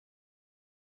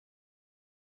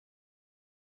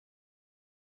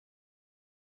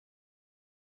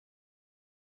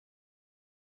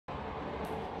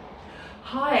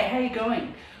Hi, how you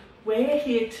going? We're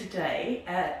here today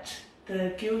at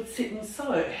the Guild Sit and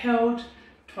Sew, held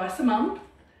twice a month,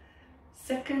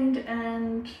 second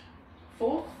and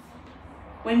fourth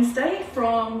Wednesday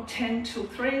from 10 till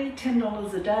 3,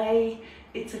 $10 a day.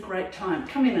 It's a great time.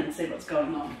 Come in and see what's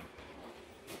going on.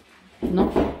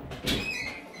 No.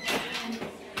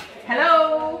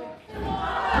 Hello!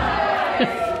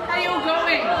 How you all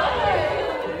going?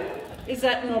 Is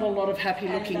that not a lot of happy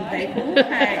looking people?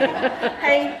 Hey,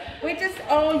 hey, we're just,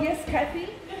 oh yes, Kathy.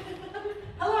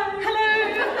 Hello. Hello.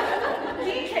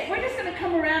 We're just going to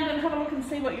come around and have a look and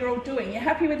see what you're all doing. You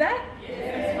happy with that?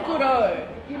 Yes. Good-o.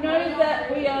 You know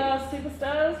that we are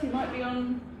superstars. You might be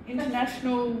on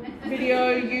international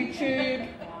video, YouTube.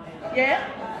 Yeah?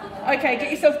 Okay,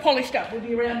 get yourself polished up. We'll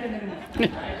be around in a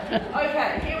minute.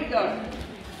 Okay, here we go.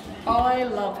 I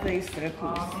love these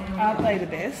circles. Aren't they the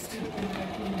best?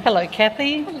 Hello,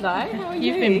 Kathy. Hello, how are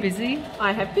you? You've been busy.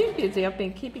 I have been busy. I've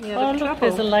been keeping out of trouble. Look,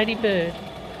 there's a ladybird.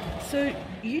 So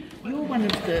you're one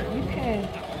of the, you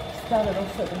started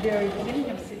off at the very beginning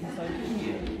of Sit and Sew, didn't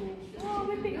you? Oh,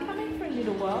 we've been coming for a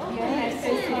little while. Yes.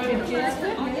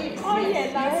 Oh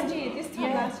yeah, last year, this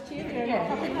time last year.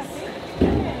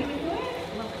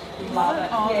 Love it.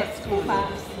 Oh, yes, full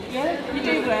marks. Yeah, you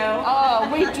do well. Oh,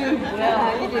 we do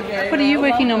well. You do very What are you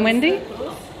working on, Wendy?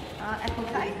 Apple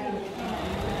cake.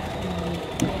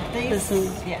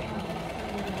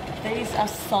 These are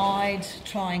side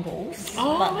triangles.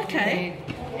 Oh, okay.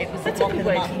 It was That's a good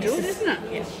way to do it, isn't it?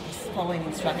 Yes, following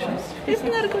instructions.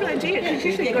 Isn't that a good idea? Because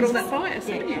usually you've got all that bias,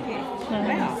 haven't you?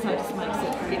 Wow. So it just makes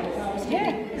it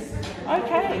Yeah.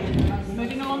 Okay.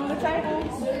 Moving along the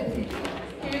tables.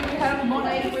 Here we have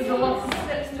Monet with a lot of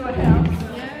steps to a house.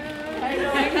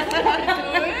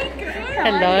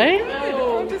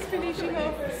 Hello. I'm just finishing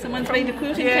off. Someone's made a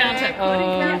quilting counter.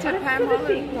 Pam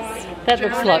Holland. That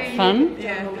looks like fun.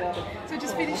 Yeah. So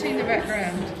just finishing the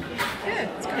background. Yeah,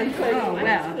 it's kind of cool. Oh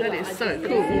wow, that is so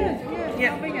cool.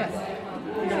 Yeah, loving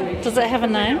it. Does it have a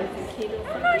name?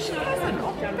 Oh no, she hasn't.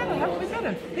 Oh, we got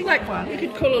it. Big like one. You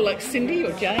could call her like Cindy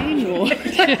or Jane or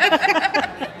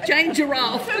Jane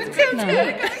Giraffe.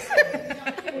 No.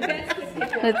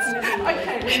 It's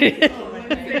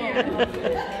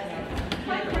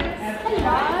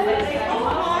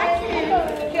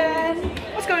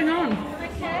What's going on?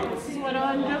 This is what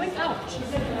I'm doing.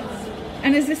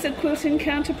 And is this a quilt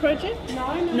encounter project?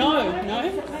 No.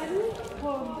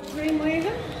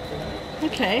 Dreamweaver.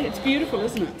 Okay, it's beautiful,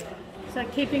 isn't it? So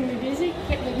keeping me busy,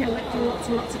 collecting lots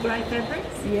and lots of great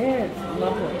fabrics. Yeah, it's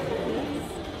lovely.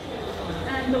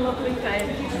 And the lovely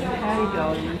favourite. How are you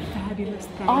going? Fabulous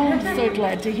thing. Oh, I'm so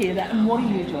glad to hear that. And what are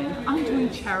you doing? I'm doing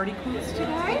charity quilts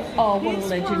today. Oh, what a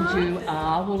legend you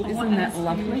are. Well, isn't that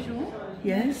lovely?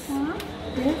 Yes.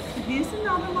 Yes. Here's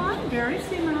another one, very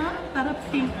similar, but a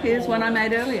pink. Here's one I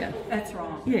made earlier. That's right.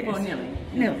 Yes. Well, nearly.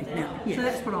 Nearly, yes. So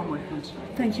that's what I'm working on today.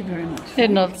 Thank you very much. they're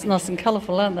nice and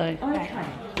colourful, aren't they? Okay.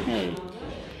 Hey.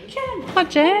 Jan, Hi,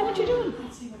 Jan. what are you doing?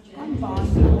 I'm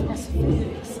buying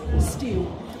steel.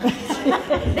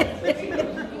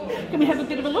 Can we have a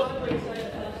bit of a look?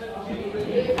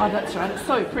 Oh, that's right. It's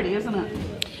so pretty, isn't it?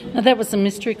 Now, that was a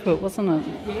mystery quilt, wasn't it?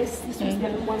 Yes, this was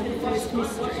one of the first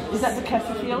mysteries. Is that the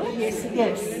Cassiopeia? Yes,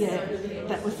 yeah.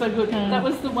 That was so good. That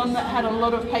was the one that had a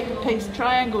lot of paper piece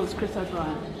triangles, Chris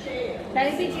O'Brien.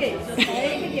 Baby gifts.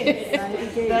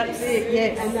 That's it,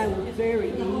 yes. And they were very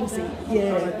easy.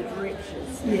 Yeah. Follow the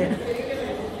directions. Yeah.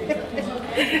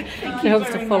 It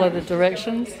helps to follow the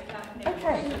directions.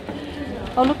 Okay.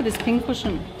 Oh, look at this pin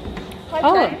cushion. Hi,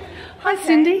 Oh, Jane. hi,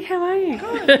 Cindy. How are you?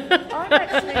 I'm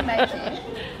actually making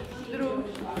little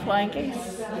blankies.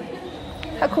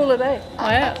 How cool are they?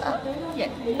 Wow. Yeah.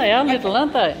 They are little,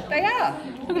 aren't they? They are.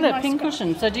 Look at that pin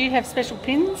cushion. So do you have special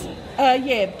pins?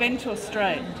 Yeah, bent or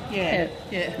straight. Yeah,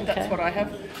 that's okay. what I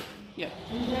have. Yeah.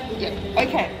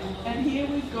 Okay, and here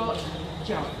we've got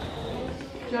Joe.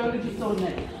 Joe with his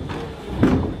ornate.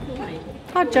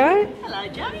 Hi, Joe. Hello,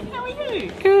 Jane. How are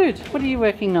you? Good. What are you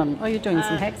working on? Oh, you're doing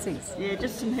some hexies. Yeah,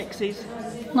 just some hexies.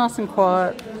 Nice and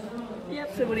quiet.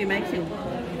 Yep. So what are you making?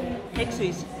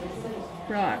 Hexies.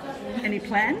 Right. Any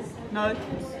plan? No.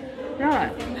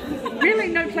 Right. Really,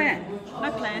 no plan?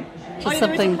 No plan. Just There is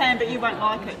something- a plan, but you won't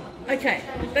like it. Okay,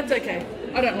 that's okay.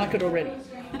 I don't like it already.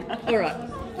 All right.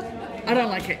 I don't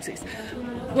like hexies.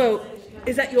 Well,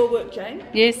 is that your work, Jane?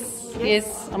 Yes.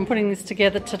 I'm putting this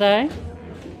together today.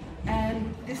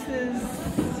 And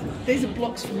these are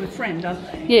blocks from a friend,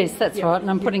 aren't they? Yes, that's right. And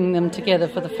I'm putting them together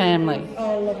for the family.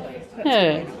 Oh, lovely. That's Yeah.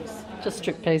 very nice. Just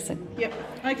strip piecing. Yep.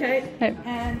 Okay. Yep.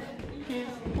 And here's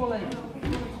Pauline.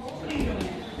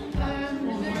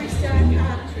 Very sad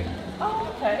card trick.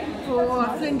 Oh, okay. for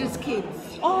Flinders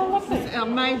Kids. Oh, lovely. I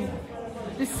made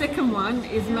the second one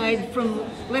is made from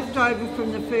leftover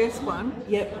from the first one.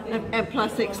 Yep. And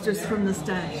plus extras from the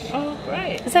stash. Oh,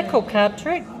 great. Is that called card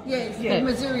trick? Yes, Yeah. the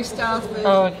Missouri Stars version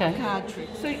Oh, okay. card trick.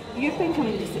 So you've been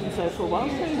coming to Sit and Sew for a while,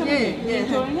 so haven't Yeah, you? yeah.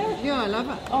 Enjoying it? Yeah, I love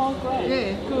it. Oh, great.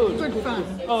 Yeah, Good.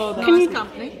 fun. Oh, that's Nice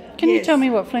company. Can you Yes. tell me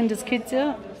what Flinders Kids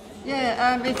are?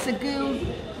 Yeah, it's a guild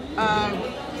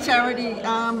charity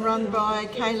run by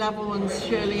Kay Lovell and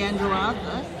Shirley Andrew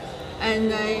Arthur,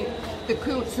 and the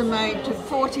quilts are made to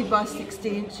 40 by 60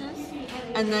 inches,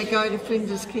 and they go to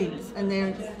Flinders Kids, and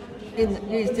they're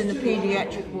used in the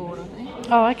paediatric ward, I think.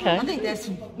 Oh, okay. I think that's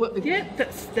what the Yeah, that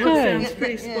Yeah. sounds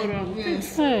pretty spot on. Yeah.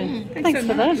 Thanks. Oh, thanks so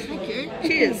for much. that. Thank you.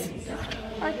 Cheers.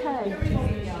 Okay.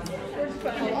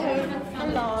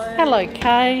 Hello,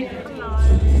 Kay.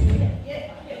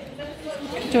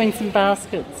 Doing some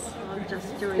baskets. I'm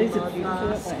just doing These are my beautiful,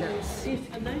 aren't they? baskets.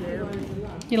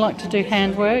 You like to do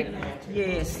handwork?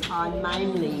 Yes, I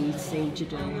mainly seem to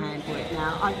do handwork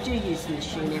now. I do use the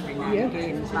machine every now and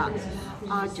again, but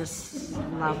I just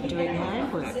love doing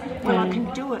handwork. Well, I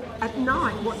can do it at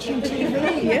night watching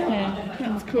TV. Yeah,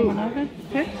 that's cool. Over.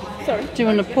 Okay. Sorry. Do you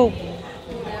want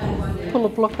to pull a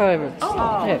block over it?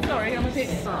 Oh, Yeah. sorry, I'm a bit...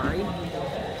 Sorry.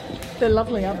 They're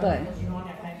lovely, aren't they?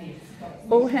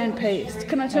 All hand pieced.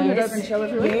 Can I turn it over and show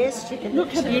everyone? Yes, you can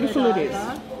Look how turn beautiful it is.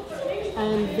 over.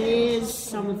 And there's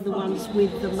some of the ones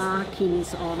with the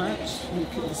markings on it. You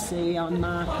can see I'm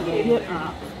marking it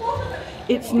up.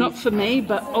 It's not for me,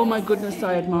 but oh my goodness,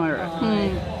 I admire it.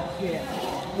 Yeah.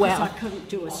 Wow. Because I couldn't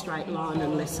do a straight line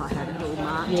unless I had it all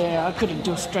marked. Yeah, I couldn't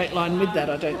do a straight line with that,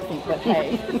 I don't think, but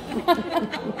hey.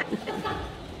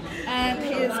 And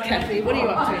here's Kathy. What are you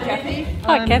up to, Kathy?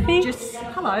 Hi, Kathy. Just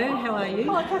hello, how are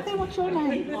you? Hi, Kathy, what's your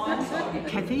name?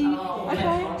 Kathy.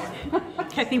 Okay.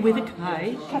 Kathy with a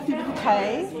K. Kathy with a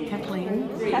K. Kathleen.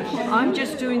 Kathleen. I'm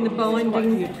just doing the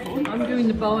binding. I'm doing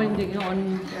the binding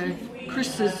on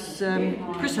Chris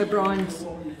O'Brien's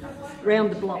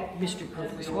round the block mystery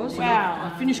quilt. This was.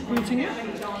 Wow. I finished quilting it.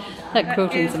 That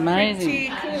quilting's It's amazing. pretty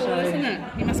cool, isn't it?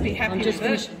 You must be happy I'm just with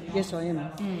finished. it. Yes, I am.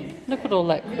 Look at all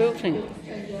that quilting.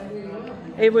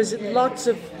 It was lots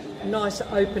of nice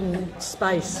open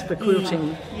space for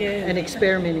quilting Yeah. and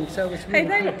experimenting. So it was Hey, really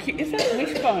they good. look cute. Is that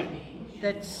wishbone?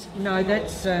 That's no,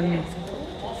 it's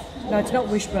not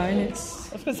wishbone. I was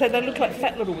going to say they look like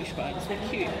fat little wishbones. They're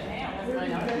cute.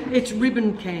 It's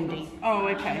ribbon candy. Oh,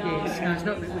 okay. Yes, no, it's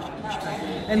not wishbone.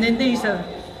 And then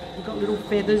we've got little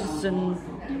feathers,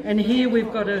 and here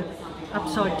we've got a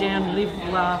upside down live,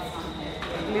 laugh,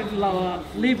 Live lower.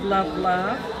 live, love,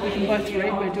 laugh. We can both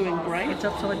read. We're doing great. It's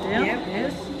upside down. Yep.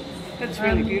 Yes. That's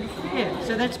really beautiful. Yeah.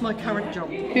 So that's my current job.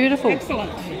 Beautiful.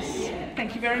 Excellent.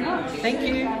 Thank you very much. Thank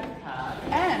you.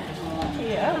 And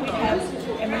here we have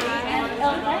Emily and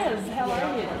Elnaz. How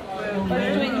are you?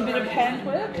 Both doing a bit of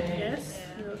handwork? Yes.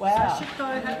 Wow.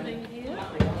 happening here.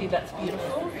 Thank you, that's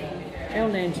beautiful.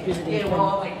 Elnan's visiting from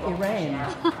Iran.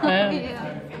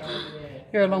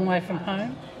 You're a long way from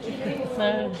home.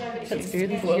 No, that's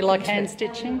beautiful. You like hand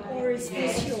stitching? Or is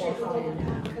this your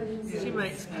home? She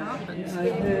makes carpets.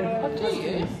 Oh, do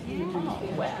you? Oh,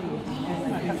 wow.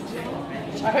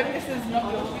 I hope this is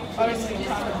not your only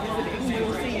time of visiting.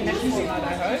 We'll see you next fortnight, I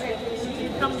hope. You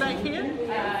come back here?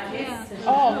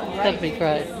 Oh, That'd be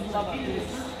great.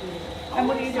 and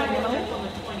what are you doing, Emily?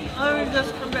 I've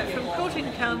just come back from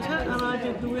quilting counter and I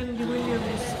did the Wendy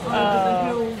Williams over the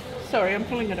hill. Sorry, I'm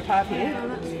pulling it apart here.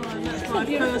 That's fine. That's my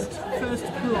first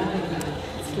quilt.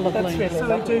 It's lovely. That's really So we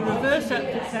lovely. do reverse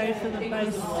applique for the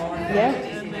base Yeah,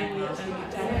 and then we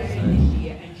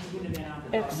add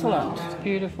excellent. It's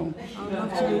beautiful. I'd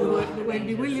love to do the work that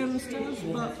Wendy Williams does,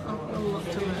 but I've got a lot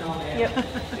to learn. Yep. Oh,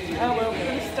 well, we're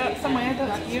going to start somewhere.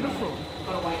 That's beautiful.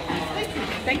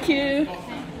 Thank you. Okay.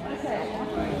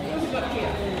 What have we got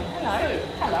here? Hello.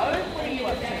 Hello. What are you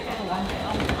up to?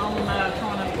 I'm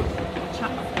trying to put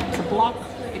it's a block,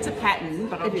 it's a pattern,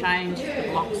 but I've changed the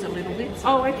blocks a little bit. So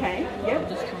Oh, okay. Yep. I'm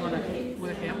just trying to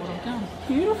work out what I've done.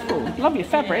 Beautiful. Love your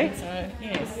fabric. So,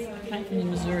 yes, came from the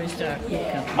Missouri Star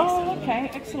Quilt Company. Oh, okay.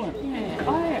 Excellent.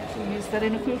 I actually used that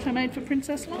in a quilt I made for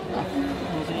Princess Lana.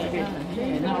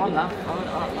 Yeah, no, I love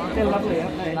They're lovely,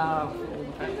 aren't they? love all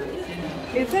the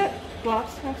fabrics. Is that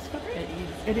glass house fabric?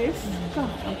 It is? God,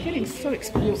 I'm getting so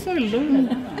so learned.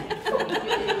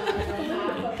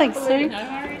 Thanks, Sue.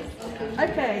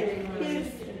 Okay, here's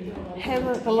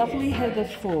Heather, the lovely Heather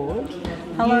Ford,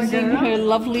 Hello, using girl. her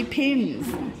lovely pins.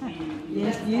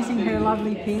 Yes, using her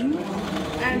lovely pin.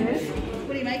 And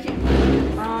what are you making?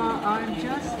 I'm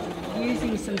just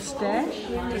using some stash.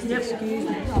 Just excuse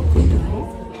me.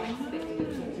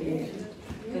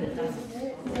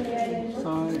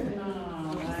 So,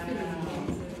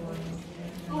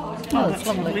 Oh, it's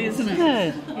lovely, isn't it?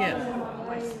 Yeah. Yeah.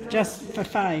 Just for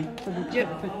Faye, for the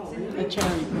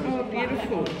charity. Oh,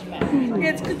 beautiful.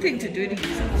 Yeah, it's a good thing to do to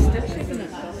use the steps, isn't it?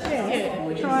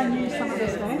 Yeah. Try and use some of the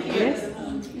stuff. Yes.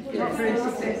 Not very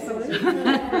successfully.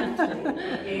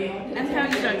 And how are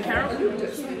you doing, Carol? Good.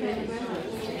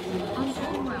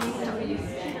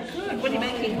 What are you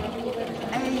making? A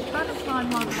butterfly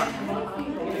model.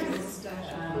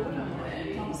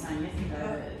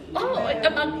 Oh, a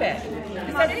mug bag.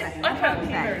 Is that it? I can't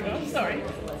hear very well. Sorry.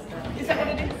 Is that what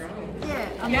it is?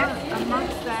 Yeah, a mug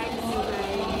bag with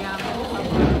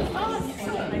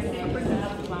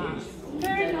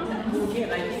Very nice. Very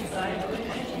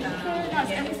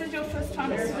nice. And this is your first time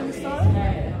doing so?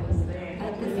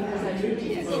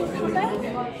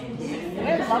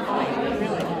 They're lovely,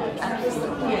 really.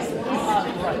 Yes.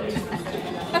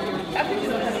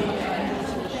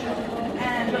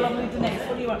 And the lovely Denise,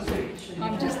 what are you up to?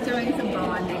 I'm just doing some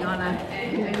binding on a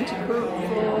community group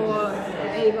for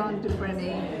the Yvonne de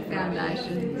Brenny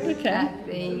Foundation at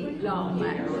the Long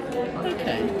Mackerel.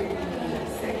 Okay.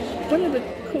 One of the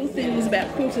cool things about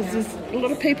quilters is a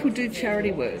lot of people do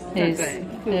charity work, don't Yes. they?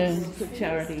 Quilts for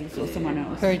charities or someone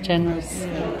else. Very generous.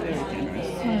 Yeah, very generous.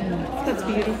 That's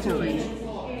beautiful.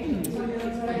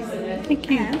 Thank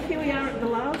you. And here we are at the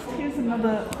last. Here's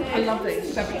another. I love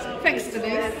these fabrics. Thanks,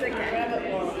 Denise. That's okay.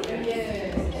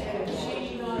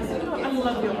 I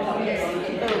love your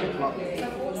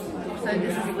So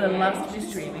this is the last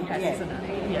mystery we had, isn't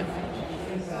it? Yeah.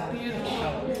 Beautiful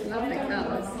colours. Lovely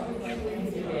colours.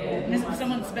 And is it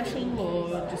someone special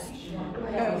or just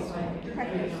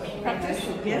practice?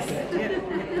 Yes. Yeah.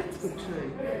 That's good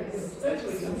too.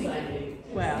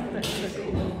 Wow, that's so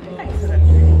cool. Thanks for that.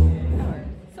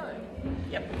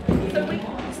 Yep. So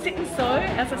Stick and Sew,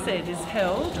 as I said, is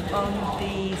held on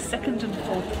the 2nd and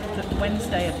 4th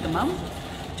Wednesday of the month.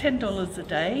 $10 a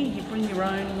day. You bring your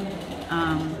own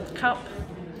cup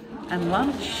and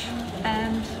lunch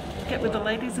and get with the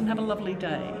ladies and have a lovely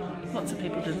day. Lots of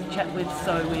people to chat with,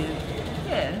 sew with.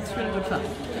 Yeah, it's really good fun.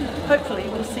 Hopefully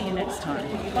we'll see you next time.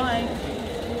 Bye.